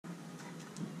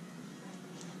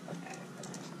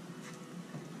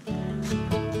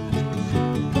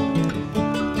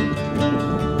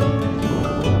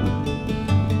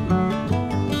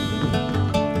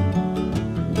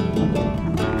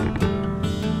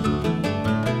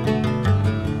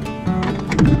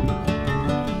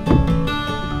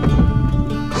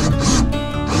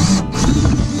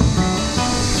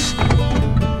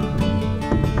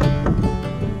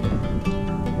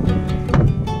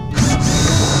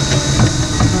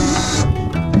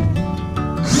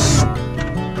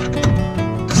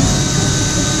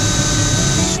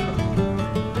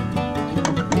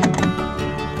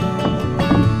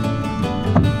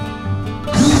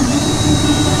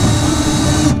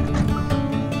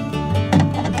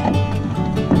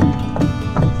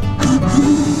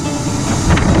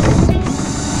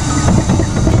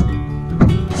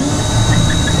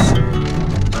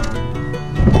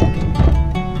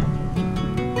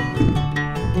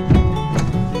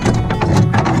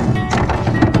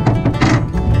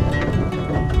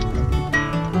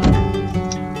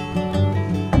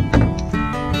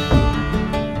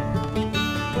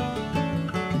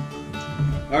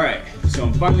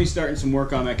finally starting some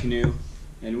work on my canoe,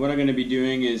 and what I'm going to be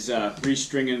doing is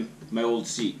re-stringing my old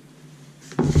seat.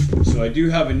 So I do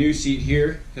have a new seat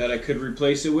here that I could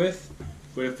replace it with,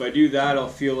 but if I do that I'll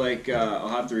feel like I'll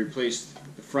have to replace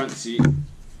the front seat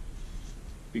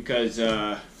because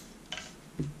the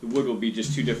wood will be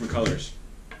just two different colors.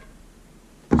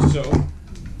 So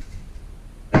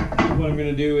what I'm going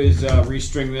to do is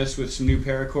re-string this with some new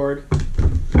paracord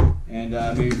and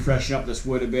maybe freshen up this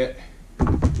wood a bit.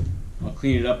 I'll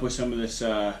clean it up with some of this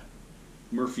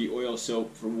Murphy oil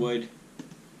soap for wood.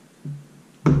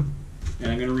 And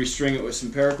I'm going to restring it with some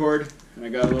paracord. And I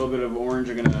got a little bit of orange.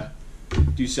 I'm going to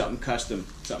do something custom,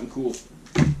 something cool.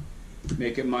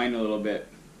 Make it mine a little bit.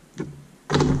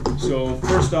 So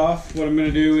first off, what I'm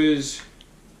going to do is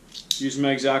use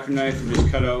my X-Acto knife and just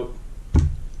cut out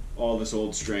all this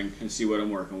old string and see what I'm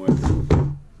working with.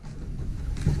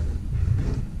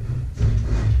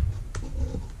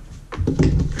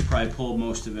 Probably pulled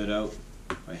most of it out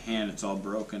by hand. It's all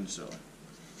broken, so.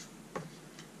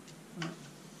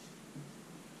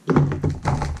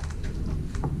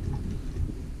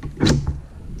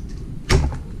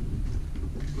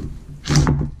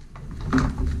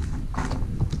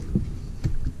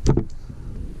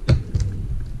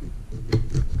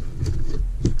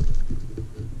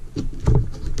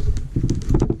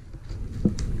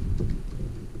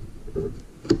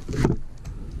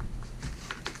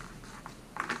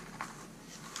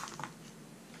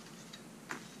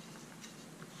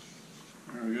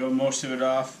 There we go, most of it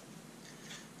off.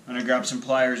 I'm going to grab some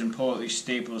pliers and pull out these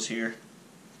staples here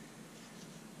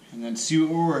and then see what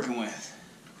we're working with.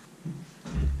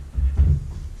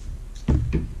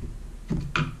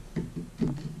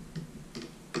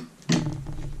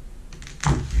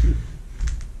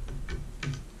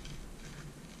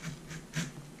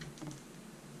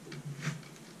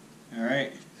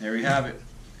 Alright, there we have it.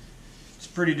 It's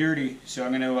pretty dirty, so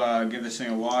I'm going to give this thing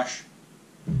a wash.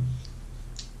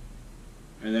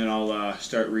 And then I'll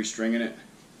start re-stringing it.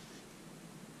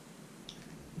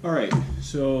 Alright,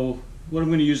 so what I'm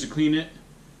going to use to clean it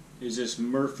is this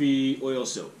Murphy oil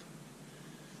soap.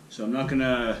 So I'm not going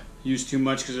to use too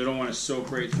much because I don't want to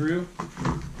soak right through.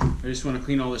 I just want to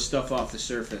clean all this stuff off the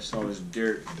surface, all this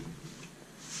dirt.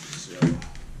 So I'm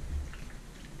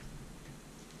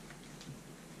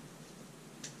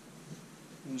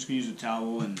just going to use a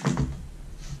towel and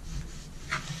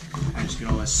I just get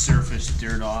all this surface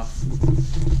dirt off.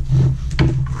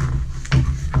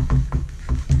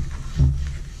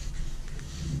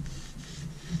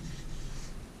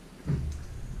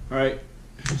 Alright,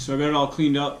 so I got it all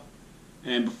cleaned up,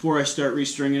 and before I start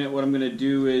restringing it, what I'm going to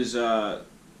do is,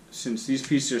 since these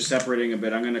pieces are separating a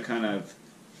bit, I'm going to kind of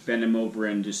bend them over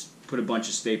and just put a bunch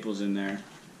of staples in there.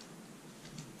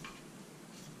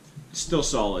 It's still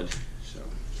solid, so.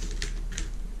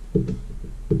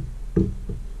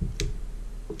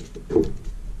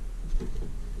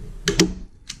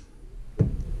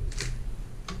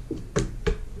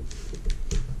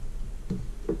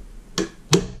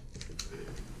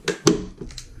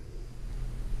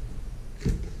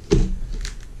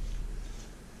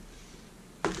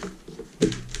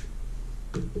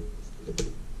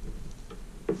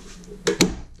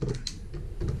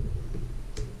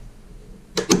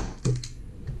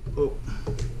 Oh.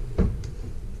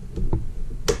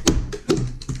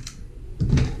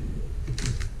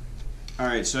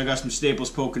 Alright, so I got some staples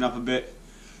poking up a bit.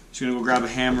 Just going to go grab a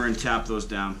hammer and tap those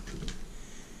down.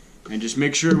 And just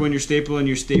make sure when you're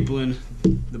stapling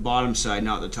the bottom side,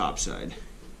 not the top side.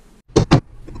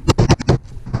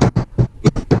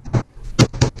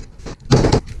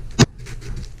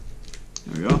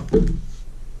 There we go.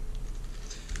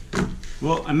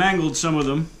 Well, I mangled some of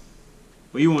them,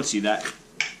 but you won't see that.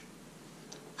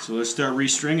 So let's start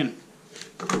re-stringing.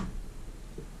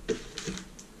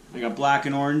 I got black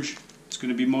and orange. It's going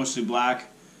to be mostly black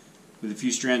with a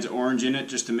few strands of orange in it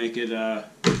just to make it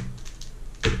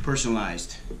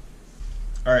personalized.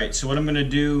 Alright, so what I'm going to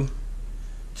do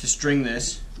to string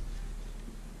this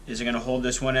is I'm going to hold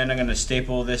this one end, I'm going to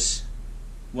staple this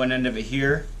one end of it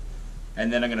here,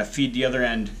 and then I'm going to feed the other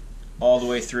end all the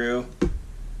way through, and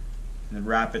then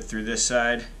wrap it through this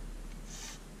side,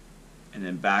 and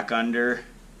then back under,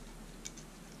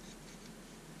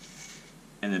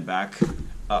 and then back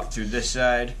up through this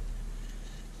side.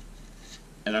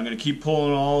 And I'm going to keep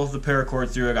pulling all of the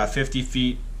paracord through. I got 50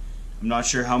 feet. I'm not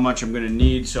sure how much I'm going to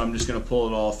need, so I'm just going to pull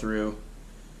it all through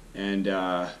and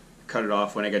cut it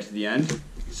off when I get to the end.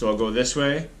 So I'll go this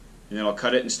way, and then I'll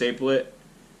cut it and staple it,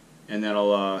 and then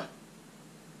I'll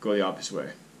go the opposite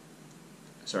way.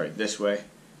 Sorry, this way,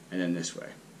 and then this way.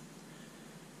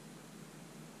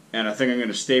 and I think I'm going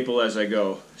to staple as I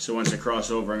go. So once I cross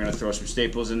over, I'm going to throw some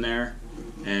staples in there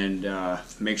and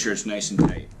make sure it's nice and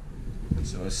tight.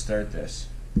 So let's start this.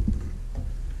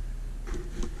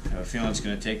 I have a feeling it's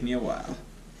going to take me a while.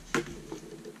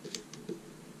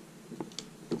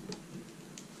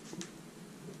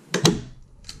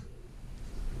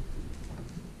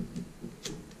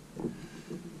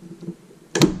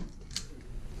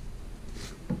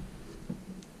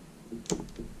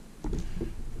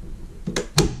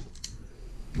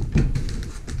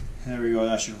 There we go,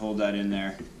 that should hold that in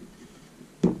there.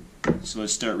 So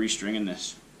let's start restringing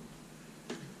this.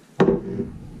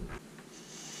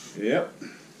 Yep.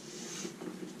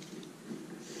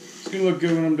 It's gonna look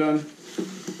good when I'm done.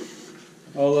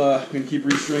 I'm gonna keep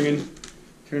restringing,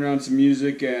 turn on some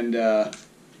music, and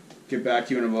get back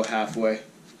to you in about halfway.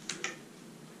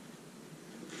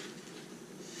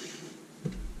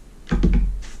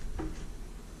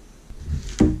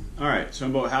 Alright, so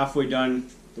I'm about halfway done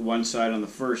the one side on the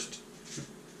first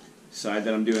side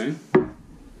that I'm doing,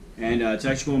 and it's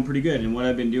actually going pretty good. And what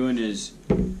I've been doing is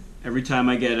every time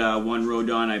I get one row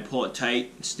done, I pull it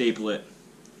tight and staple it.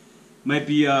 Might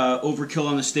be overkill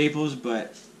on the staples,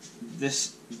 but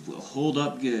this will hold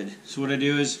up good. So what I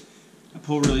do is I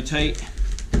pull really tight,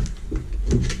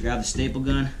 grab the staple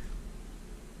gun,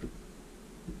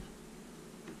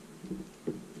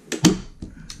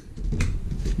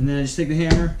 and then I just take the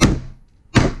hammer,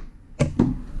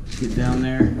 get down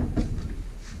there,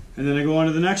 and then I go on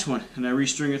to the next one and I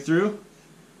restring it through,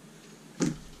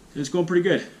 and it's going pretty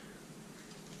good.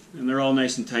 And they're all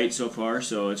nice and tight so far,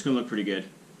 so it's going to look pretty good.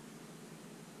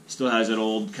 Still has that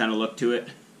old kind of look to it.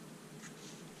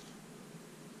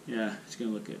 Yeah, it's going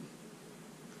to look good.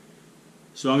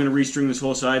 So I'm going to restring this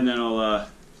whole side, and then I'll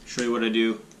show you what I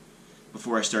do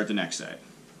before I start the next side.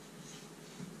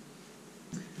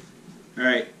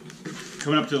 Alright,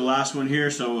 coming up to the last one here,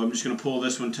 so I'm just going to pull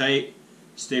this one tight,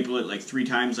 staple it like 3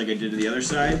 times like I did to the other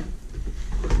side.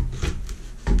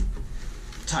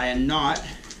 Tie a knot.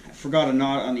 I forgot a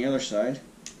knot on the other side.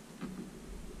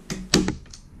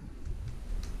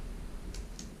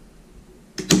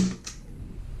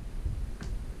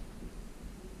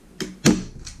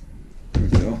 There we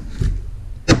go.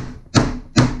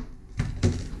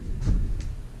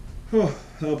 Oh,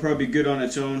 that'll probably be good on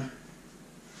its own,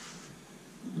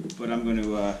 but I'm going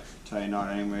to tie a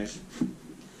knot anyways.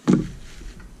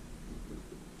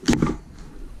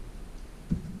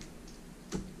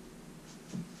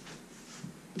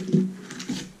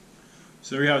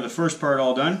 So we have the first part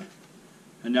all done,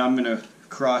 and now I'm going to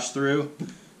cross through.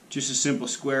 Just a simple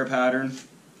square pattern,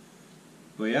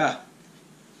 but yeah,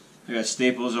 I got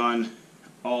staples on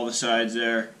all the sides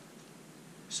there,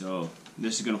 so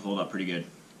this is going to hold up pretty good.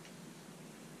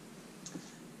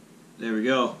 There we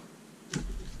go.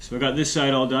 So I got this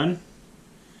side all done,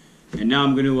 and now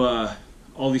I'm going to,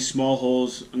 all these small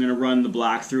holes, I'm going to run the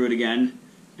black through it again,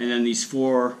 and then these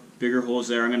 4 bigger holes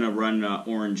there, I'm going to run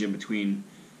orange in between,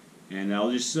 and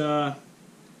I'll just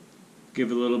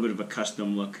give it a little bit of a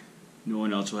custom look. No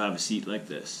one else will have a seat like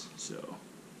this, so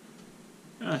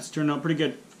yeah, it's turned out pretty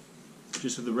good.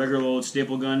 Just with a regular old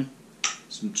staple gun,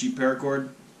 some cheap paracord.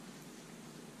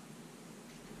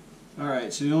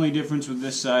 Alright, so the only difference with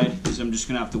this side is I'm just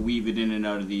going to have to weave it in and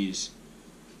out of these.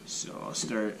 So I'll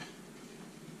start.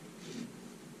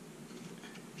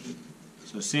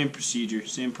 So same procedure,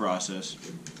 same process.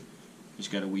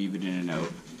 Just got to weave it in and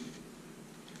out.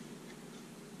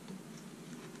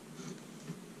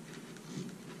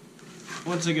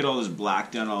 Once I get all this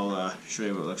black done, I'll show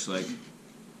you what it looks like.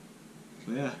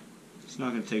 But yeah, it's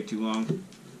not going to take too long.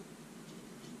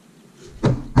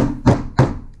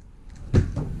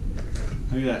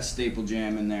 Look at that staple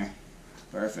jam in there.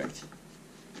 Perfect.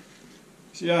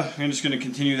 So yeah, I'm just going to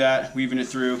continue that, weaving it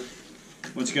through.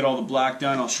 Once I get all the black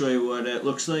done, I'll show you what it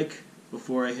looks like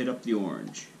before I hit up the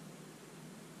orange.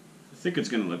 I think it's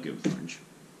going to look good with orange.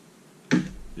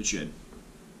 It should.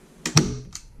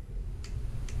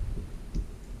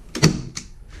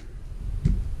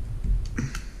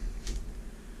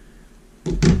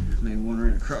 Maybe one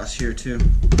right across here too.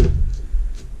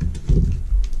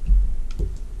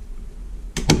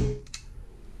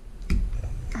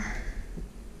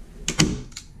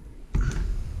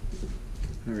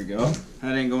 There we go.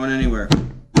 That ain't going anywhere.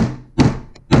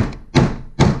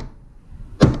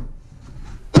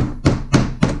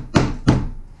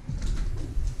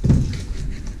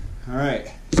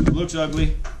 Alright, it looks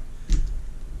ugly,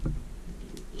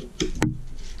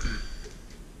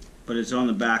 but it's on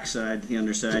the back side, the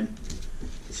underside,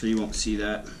 so you won't see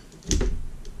that.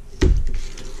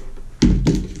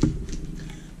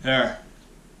 There.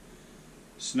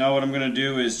 So now what I'm going to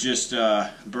do is just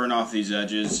burn off these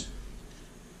edges,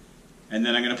 and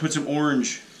then I'm going to put some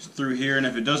orange through here, and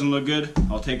if it doesn't look good,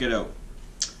 I'll take it out.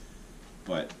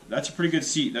 But that's a pretty good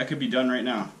seat. That could be done right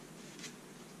now.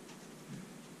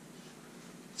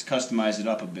 Let's customize it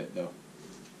up a bit though.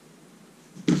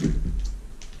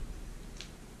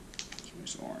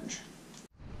 Here's orange.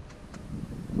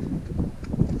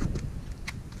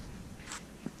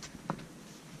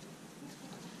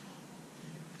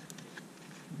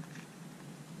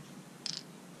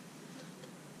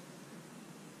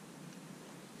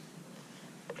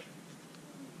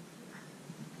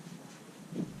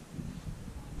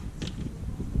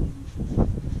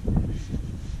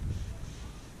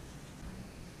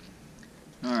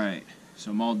 Alright,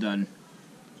 so I'm all done.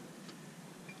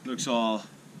 Looks all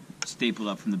stapled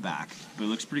up from the back, but it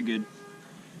looks pretty good.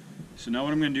 So now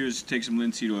what I'm going to do is take some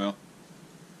linseed oil,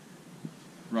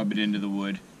 rub it into the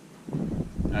wood,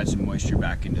 add some moisture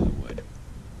back into the wood,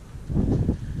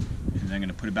 and then I'm going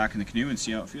to put it back in the canoe and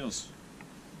see how it feels.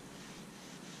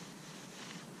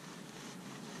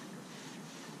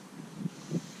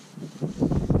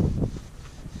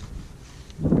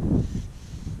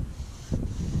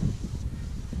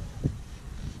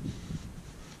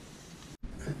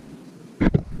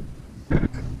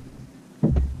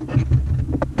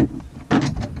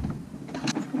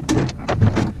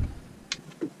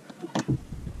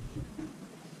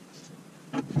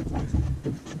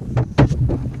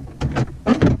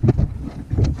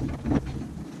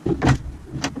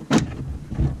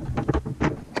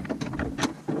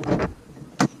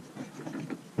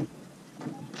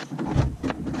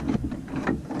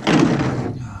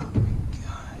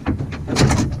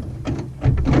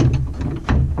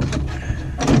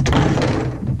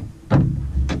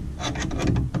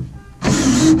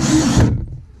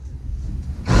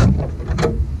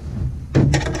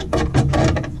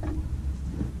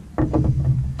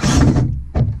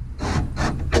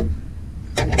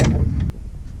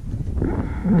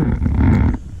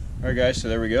 Alright guys, so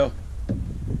there we go.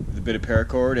 With a bit of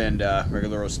paracord and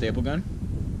regular old staple gun,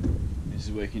 this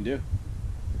is what you can do. You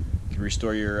can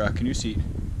restore your canoe seat.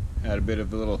 Add a bit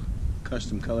of a little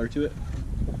custom color to it.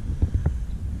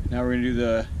 Now we're going to do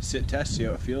the sit test, see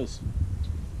how it feels.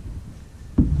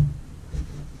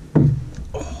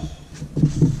 Oh.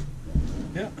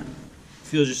 Yeah,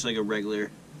 feels just like a regular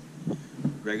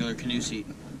canoe seat.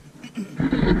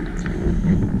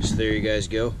 So there you guys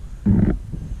go.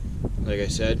 Like I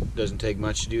said, doesn't take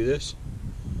much to do this.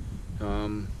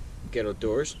 Get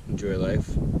outdoors, enjoy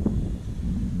life,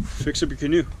 fix up your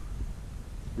canoe,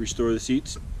 restore the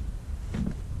seats.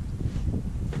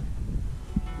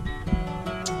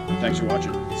 Thanks for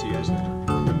watching. See you guys later.